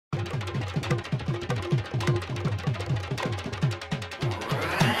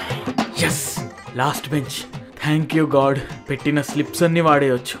Yes last bench. Thank you God. పెట్టిన slips అన్ని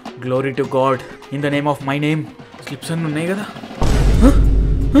వాడేయచ్చు. Glory to God. In the name of my name. Slips అన్ని ఉన్నాయి కదా.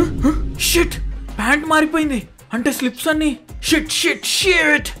 Shit, pant మారిపోయింది. అంటే స్లిప్స్ అన్ని. Shit shit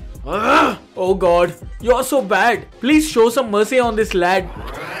shit. Oh God, you are so bad. Please show some mercy on this lot.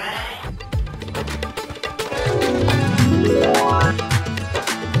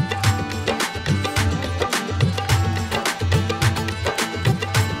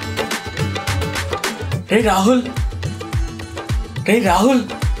 Ray Rahul, ray Rahul.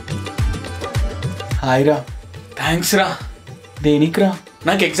 Hi రా. Thanks రా. దేనికి రా?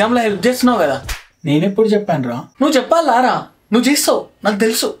 నాకు ఎగ్జామ్లో హెల్ప్ చేస్తున్నావు కదా. నేనెప్పుడు చెప్పాను రా? నువ్వు చెప్పాలా రా? నువ్వు చేస్తావు, నాకు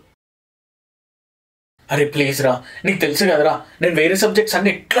తెలుసు. అరే ప్లీజ్ రా, నీకు తెలుసు కదరా నేను వేరే సబ్జెక్ట్స్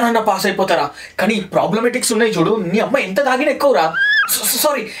అన్ని ఎట్లనన్నా పాస్ అయిపోతారా. కానీ ప్రాబ్లమెటిక్స్ ఉన్నాయి చూడు, నీ అమ్మ ఎంత తాగిన ఎక్కువరా.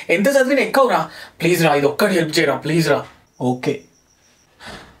 సారీ, ఎంత చదివిన ఎక్కువరా. ప్లీజ్ రా, ఇది ఒక్కటి హెల్ప్ చేయరా ప్లీజ్ రా. ఓకే,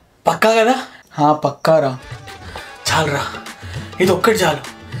 పక్కా కదా? పక్కారా. చాలురా, ఇది ఒక్కటి చాలు.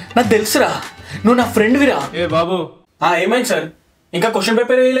 నాకు తెలుసురా, నువ్వు నా ఫ్రెండ్విరా. ఏ బాబు. ఏమైంది సార్? ఇంకా క్వశ్చన్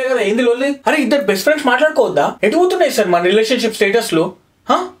పేపర్ వేయలే కదా, ఏంది లోల్లి? అరే ఇద్దరు బెస్ట్ ఫ్రెండ్స్ మాట్లాడుకోవద్దా? ఎటు పోతున్నాయి సార్ మన రిలేషన్షిప్ స్టేటస్ లో?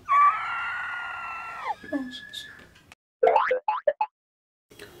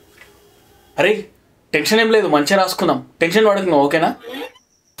 అరే టెన్షన్ ఏం లేదు, మంచిగా రాసుకుందాం. టెన్షన్ పడకు, ఓకేనా?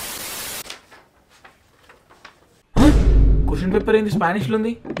 క్వశ్చన్ పేపర్ ఏంది స్పానిష్ లో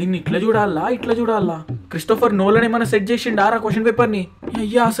ఉంది? దీన్ని ఇట్లా చూడాలా ఇట్లా చూడాలా? క్రిస్టోఫర్ నోలన్ ఏమైనా సెట్ చేసిండారా క్వశ్చన్ పేపర్ ని?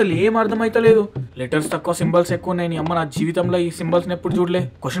 అయ్యా అసలు ఏం అర్థమైతలేదు. లెటర్స్ తక్కువ, సింబల్స్ ఎక్కువ ఉన్నాయి. అమ్మ నా జీవితంలో ఈ సింబల్స్ ఎప్పుడు చూడలే.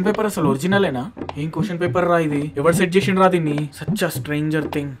 క్వశ్చన్ పేపర్ అసలు ఒరిజినలేనా? ఏం క్వశ్చన్ పేపర్ రా ఇది? ఎవరు సెట్ చేసిండ్రా దీన్ని? Such a stranger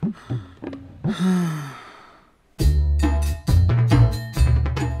thing.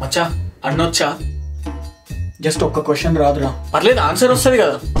 Maccha అన్నొచ్చా? Just ఒక్క క్వశ్చన్ రాదురా. పర్లేదు, ఆన్సర్ వస్తుంది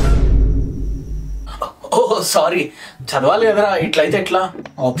కదా. ఓ సారీ, చదవాలి కదరా. ఇట్లయితే ఎట్లా?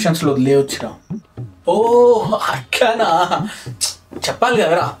 ఆప్షన్స్లో వదిలేయొచ్చురా. ఓ అట్లానా, చెప్పాలి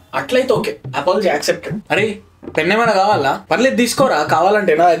కదరా. అట్లయితే ఓకే, అపాలజీ యాక్సెప్టెడ్. అరే పెన్ ఏమైనా కావాలా? పర్లేదు తీసుకోరా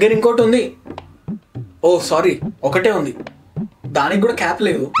కావాలంటే, నా దగ్గర ఇంకోటి ఉంది. ఓ సారీ, ఒకటే ఉంది. దానికి కూడా క్యాప్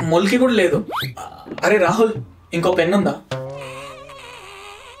లేదు, మొలికి కూడా లేదు. అరే రాహుల్, ఇంకో పెన్ ఉందా?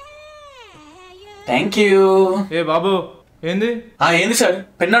 Thank you. ఏ బాబు, ఏంది? ఏంది సార్?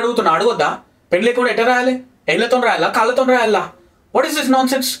 పెన్ అడుగుతున్నా, అడగొద్దా? పెన్ లేకుండా ఎట్లా రాయాలి? ఏళ్ళతో రాయాలా కాళ్ళతో రాయాలా? What is this non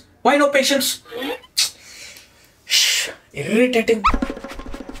sense? Why no patience? Irritating.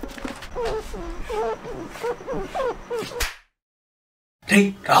 రే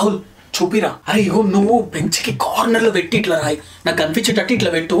రాహుల్ చూపిరా. అరే ఇగో నువ్వు బెంచ్కి కార్నర్ లో పెట్టి ఇట్లా రాయి, నాకు కనిపించేటట్టు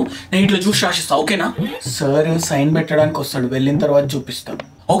ఇట్లా పెట్టు. నేను ఇట్లా చూసి రాసిస్తా, ఓకేనా? సార్ సైన్ పెట్టడానికి వస్తాడు, వెళ్ళిన తర్వాత చూపిస్తాం.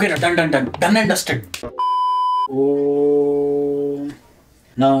 ఓకేనా? Done done done done and dusted. ఓం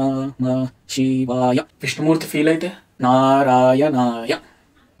నమః శివాయ. విష్ణుమూర్తి ఫీల్ అయితే నారాయణాయ.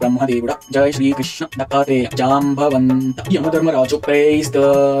 బ్రహ్మదేవుడ జయ Srikrishna Dattatreya Jambavanta Yamadharmaraju praise the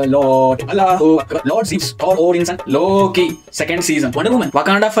lord. Allahu Akbar. Lord సివ్స్ all ఓడిన్స్ and లోకి. Second season. Wonder woman.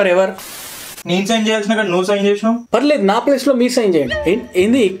 వకాండా for ever. నేను సైన్ చేయాల్సిన కదా నువ్వు సైన్ చేసినావు. పర్లేదు, నా ప్లేస్ లో మీరు సైన్ చేయండి.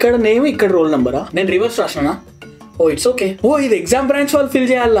 ఏంది ఇక్కడ నేమ్ ఇక్కడ రోల్ నంబరా? నేను రివర్స్ రాసినా. Oh it's okay. ఓ ఇది ఎగ్జామ్ బ్రాంచ్ వాళ్ళు ఫిల్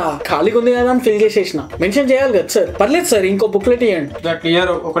చేయాలా? ఖాళీగా ఉంది కదా అని ఫిల్ చేసేసిన. మెన్షన్ చేయాలి కదా సార్. పర్లేదు సార్, ఇంకో బుక్లెట్ ఇవ్వండి.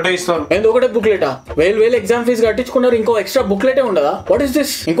 క్లియర్ ఒకటే ఇస్తారు. ఎందుకు ఒకటే బుక్లెటా? వేలు ఎగ్జామ్ ఫీజు కట్టించుకున్నారు, ఇంకో ఎక్స్ట్రా బుక్లెటే ఉండదా? What is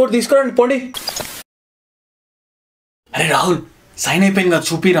this? ఇంకోటి తీసుకురండి పోండి. అరే రాహుల్, సైన్ అయిపోయింది కదా,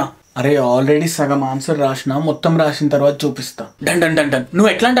 చూపిరా. అరే ఆల్రెడీ సగం ఆన్సర్ రాసిన, మొత్తం రాసిన తర్వాత చూపిస్తా. Done done done done.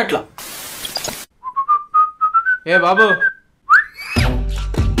 నువ్వు ఎట్లా అంటే అట్లా. ఏ బాబు,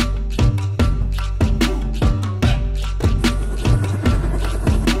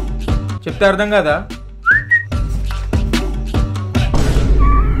 చెప్తే అర్థం కదా?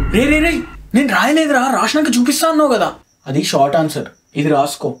 రే రే రే, నేను రాయలేదురా, రాసినాక చూపిస్తా అన్నావు కదా. అది షార్ట్ ఆన్సర్, ఇది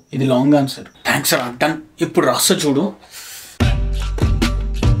రాసుకో, ఇది లాంగ్ ఆన్సర్. థ్యాంక్స్ రా. డన్. ఇప్పుడు రాస్తా చూడు.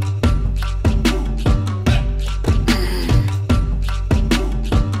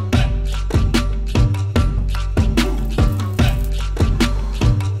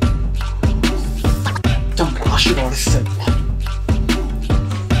 రాసి రాడిస్తాను.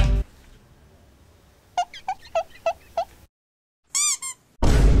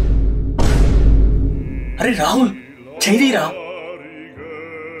 అరే రాహుల్ చేయిరా.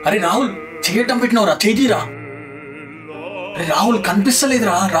 అరే రాహుల్ చేయటం పెట్టినవురా, చేయిరా. అరే రాహుల్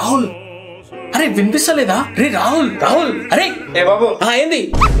కనిపిస్తలేదురా. రాహుల్ అరే వినిపిస్తలేదా? రే రాహుల్ రాహుల్ అరే ఏ బాబు. ఏంది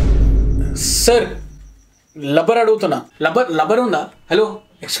సార్? లబ్బర్ అడుగుతున్నా. లబ్బర్ ఉందా? హలో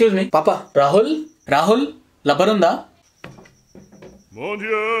ఎక్స్క్యూజ్ మీ పాపా. రాహుల్ రాహుల్ లబ్బర్ ఉందా?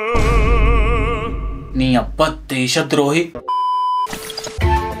 నీ అబ్బ దేశద్రోహి.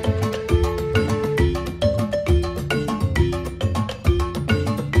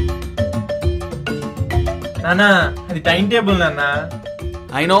 నాన్న అది టైం టేబుల్ నాన్న.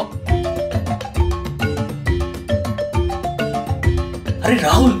 I know. అరే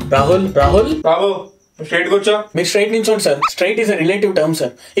రాహుల్ రాహుల్ రాహుల్ బాబు స్ట్రైట్ కూర్చో. మీరు straight నించోండి sir. Straight is a relative term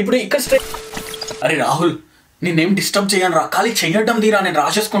sir. ఇప్పుడు ఇక్కడ స్ట్రైట్. అరే రాహుల్ నేనేం డిస్టర్బ్ చేయను రా, ఖాళీ చెయ్యటం తీరా, నేను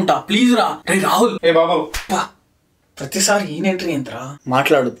రాసేసుకుంటా ప్లీజ్ రా. రే రాహుల్. ఏ బాబు ప్రతిసారి ఈయన ఎంట్రీ ఎంతరా,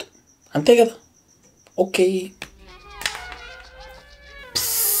 మాట్లాడొద్దు అంతే కదా. Okay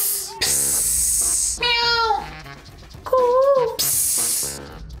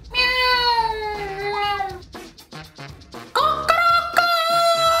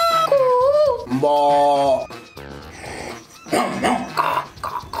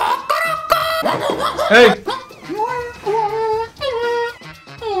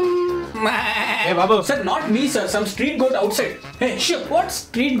A Babu sir, not me sir, some street goat outside. Hey sure, what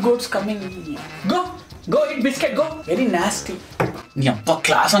street goats coming? Go eat biscuit, go. Very nasty. నీ అప్ప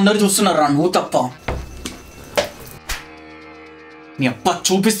క్లాస్ అందరు చూస్తున్నారా, నువ్వు తప్ప. నీ అప్ప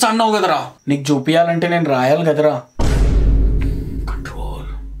చూపిస్తా అన్నావు కదరా. నీకు చూపియాలంటే నేను రాయాలి కదరా. Control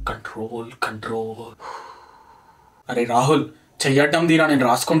control control. అరే రాహుల్ చెయ్యటం తీరా, నేను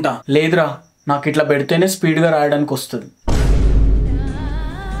రాసుకుంటా. లేదురా, నాకు ఇట్లా పెడితేనే స్పీడ్గా రాయడానికి వస్తుంది.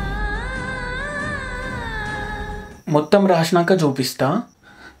 మొత్తం రాసినాక చూపిస్తా.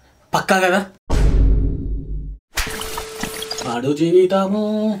 పక్కా కదా. పాడు జీవితము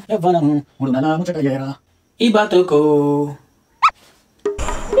యవ్వనము ముడునలాము చెయ్యరా ఈ బతుకు.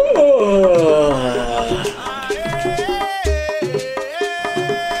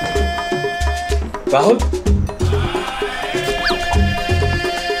 రాహుల్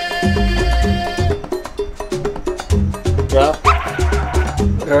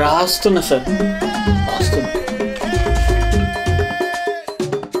రాస్తున్నా సార్, రాస్తున్నా.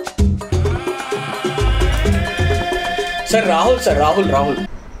 Sir Rahul, sir Rahul Rahul.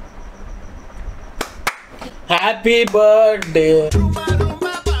 Happy birthday.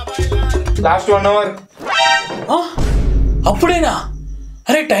 Last 1 hour. అప్పుడేనా?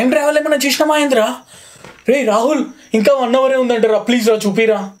 అరే టైం ట్రావెల్ ఏమన్నా చేసినామా ఏంద్రా? రే రాహుల్ ఇంకా 1 hour ఉందంటారా, ప్లీజ్ రా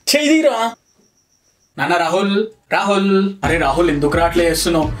చూపిరా, చేయిరా. నాన్న రాహుల్ రాహుల్. అరే రాహుల్ ఎందుకు రాట్లే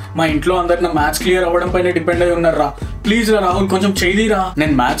చేస్తున్నావు? మా ఇంట్లో అందరు నా మ్యాథ్స్ క్లియర్ అవ్వడం పైన డిపెండ్ అయి ఉన్నారా. ప్లీజ్ రా రాహుల్ కొంచెం చేయిరా.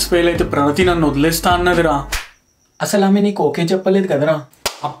 నేను మ్యాథ్స్ ఫెయిల్ అయితే ప్రగతి నన్ను వదిలేస్తా అన్నదిరా. అసలు ఆమె నీకు ఓకే చెప్పలేదు కదరా.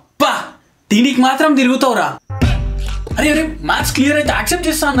 అప్పా దీనికి మాత్రం తిరుగుతావురా. అరే అరే మ్యాథ్స్ క్లియర్ అయితే యాక్సెప్ట్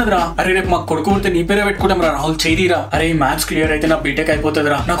చేస్తా అన్నదిరా. అరే రేపు మాకు కొడుకు పుడితే నీ పేరే పెట్టుకుంటాం రా రాహుల్, చేయిరా. అరే మ్యాథ్స్ క్లియర్ అయితే నా బీటెక్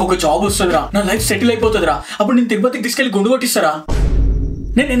అయిపోతుందిరా, నాకు ఒక జాబ్ వస్తుందిరా, నా లైఫ్ సెటిల్ అయిపోతుందిరా. అప్పుడు నేను తిరుపతికి తీసుకెళ్లి గుండు కొట్టిస్తారా,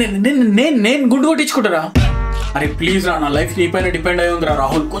 నేను గుండు కొట్టించుకుంటారా. అరే ప్లీజ్ రా, నా లైఫ్ నీ పైన డిపెండ్ అయి ఉందిరా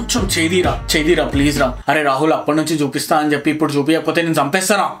రాహుల్, కొంచెం చేయిరా ప్లీజ్ రా. అరే రాహుల్ అప్పటి నుంచి చూపిస్తా అని చెప్పి ఇప్పుడు చూపించకపోతే నేను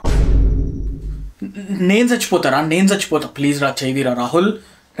చంపేస్తారా, నేను చచ్చిపోతా ప్లీజ్ రా, చేయిరా రాహుల్.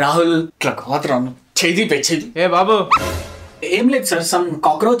 రాహుల్ ఇట్లా కాదురా, చేయి. ఏ బాబు ఏం లేదు sir, some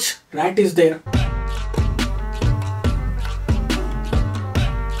cockroach rat is there.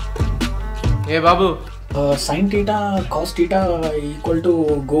 A Babu sin theta cos theta equal to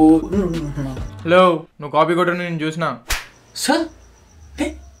go. Hello నువ్వు కాపీ కొట్టు, నేను చూసిన. Sir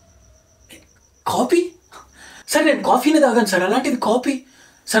copy? సార్ నేను కాఫీని తాగాను సార్, అలాంటిది కాపీ?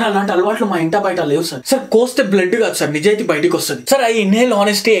 సార్ అలాంటి అలవాట్లు మా ఇంట బయట లేవు సార్. సార్ కోస్తే బ్లడ్ కాదు సార్, నిజాయితీ బయటకు వస్తుంది sir. I inhale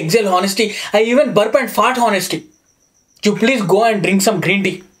honesty, exhale honesty, I even burp and fort honesty. You please go and drink some green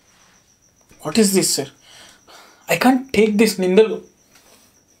tea. What is this sir? I can't take this నిందలు.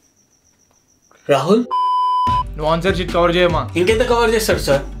 రాహుల్ నువ్వు answer sheet cover చేయమా? ఇంకెంత cover చేస్తారు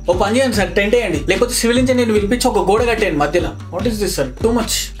sir? ఓ పని చేయండి sir, tent వేయండి, లేకపోతే civil engineer పిలిపించి ఒక గోడ కట్టేయండి మధ్యలో. What is this sir, too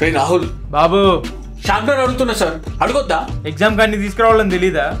much. Ray Rahul Babu sharpener అడుగుతున్నా సార్, అడగొద్దా? ఎగ్జామ్ కానీ తీసుకురావాలని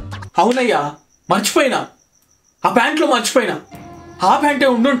తెలీదా? అవునయ్యా మర్చిపోయినా, ఆ ప్యాంట్లో మర్చిపోయినా. ఆ ప్యాంటే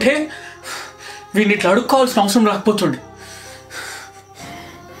ఉండుంటే వీడిని ఇట్లా అడుక్కోవాల్సిన అవసరం రాకపోతుండే.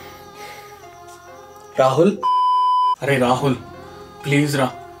 రాహుల్ అరే రాహుల్ ప్లీజ్ రా,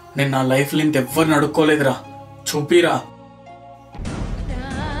 నేను నా లైఫ్లో ఇంత ఎవ్వరిని అడుక్కోలేదురా, చూపిరా.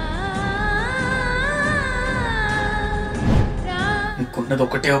 ఇంకున్నది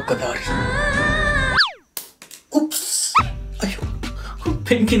ఒకటే ఒక్క దారి. అయ్యో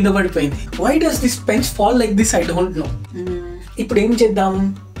పెన్ కింద పడిపోయింది. Why does this pens fall like this? I don't know. ఇప్పుడు ఏం చేద్దాం?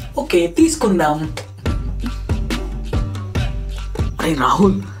 ఓకే తీసుకుందాం. అరే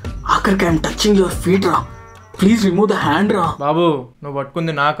రాహుల్ ఆఖరికి ఐఎమ్ టచింగ్ యువర్ ఫీట్ రా, ప్లీజ్ రిమూవ్ ద హ్యాండ్ రా. బాబు నువ్వు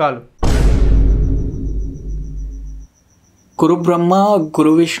పట్టుకుంది నా కాలు. గురు బ్రహ్మ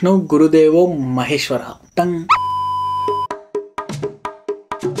గురు Vishnu గురుదేవో Maheshwara. Tongue.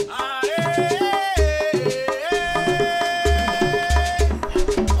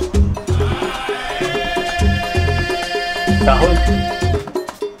 Rahul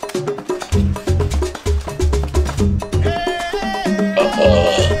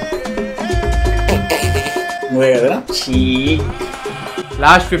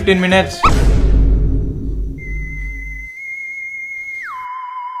last 15 minutes.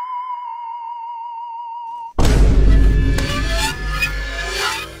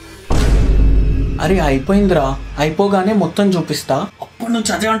 అరే అయిపోయిందిరా, అయిపోగానే మొత్తం చూపిస్తా. అప్పుడు నువ్వు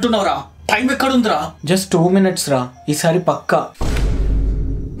చదివి అంటున్నావురా, టైం ఎక్కడుందిరా? జస్ట్ 2 minutes రా, ఈసారి పక్కా.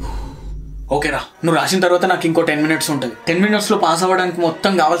 ఓకేరా, నువ్వు రాసిన తర్వాత నాకు ఇంకో 10 minutes ఉంటుంది. 10 minutes లో పాస్ అవ్వడానికి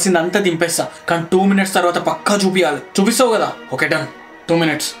మొత్తం కావాల్సిందంతా దింపేస్తా, కానీ 2 minutes తర్వాత పక్కా చూపియాలి. చూపిస్తావు కదా? Okay done. 2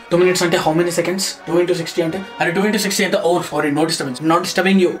 minutes. 2 minutes అంటే హౌ మెనీ సెకండ్స్? 2 into 60 అంటే అరే 2 into 60 అంటే ఓ sorry, no disturbance, not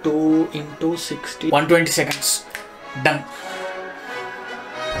disturbing you. 2 into 60 120 seconds. Done.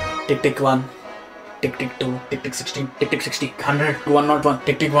 Tick tick 1, tick tick 2, tick tick 16, tick tick 60, 100, 101,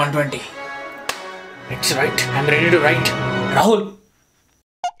 tick tick 120. It's right, I'm ready to right. Rahul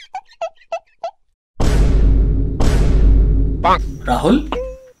Rahul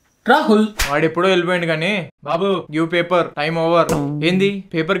Rahul వాడు ఎప్పుడో వెళ్ళిపోయింది కానీ బాబు give paper, time over. ఏంది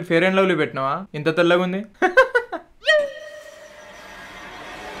paper కి fair and lovely పెట్టినావా? ఇంత తెల్లగా ఉంది.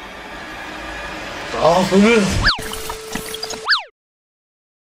 రాహుల్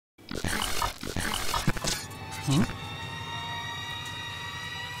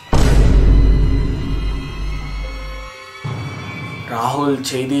రాహుల్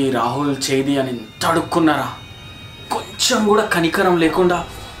చేది, రాహుల్ చేది అని ఎంత అడుక్కున్నారా? కొంచెం కూడా కనికరం లేకుండా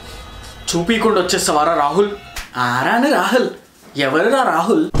చూపించకుండా వచ్చేస్తావారా రాహుల్? ఆరాని రాహుల్. ఎవరురా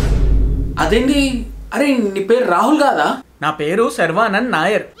రాహుల్? అదేంటి? అరే నీ పేరు రాహుల్ కాదా? నా పేరు శర్వానంద్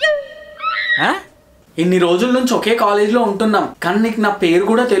నాయర్. ఇన్ని రోజుల నుంచి ఒకే కాలేజ్లో ఉంటున్నాం, కానీ నీకు నా పేరు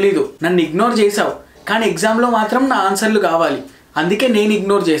కూడా తెలీదు. నన్ను ఇగ్నోర్ చేసావు, కానీ ఎగ్జామ్లో మాత్రం నా ఆన్సర్లు కావాలి, అందుకే నేను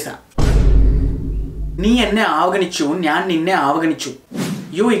ఇగ్నోర్ చేశా. നീ എന്നെ അവഗണിച്ചു, ഞാൻ നിന്നെ അവഗണിച്ചു.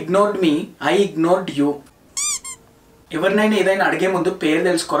 You ignored me, I ignored you. ఎవరినైనా ఏదైనా అడిగే ముందు పేరు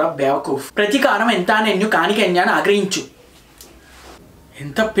తెలుసుకోరా బేవకూఫ్. ప్రతీకారం ఎంత నెన్ను కానికెన్యా అని ఆగ్రహించు.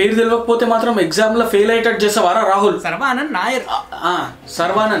 ఎంత పేరు తెలియకపోతే మాత్రం ఎగ్జామ్లో ఫెయిల్ అయ్యేటట్టు చేసావారా రాహుల్? శర్వానంద్ నాయర్.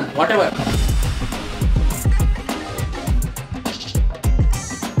 Sharwanand what ever.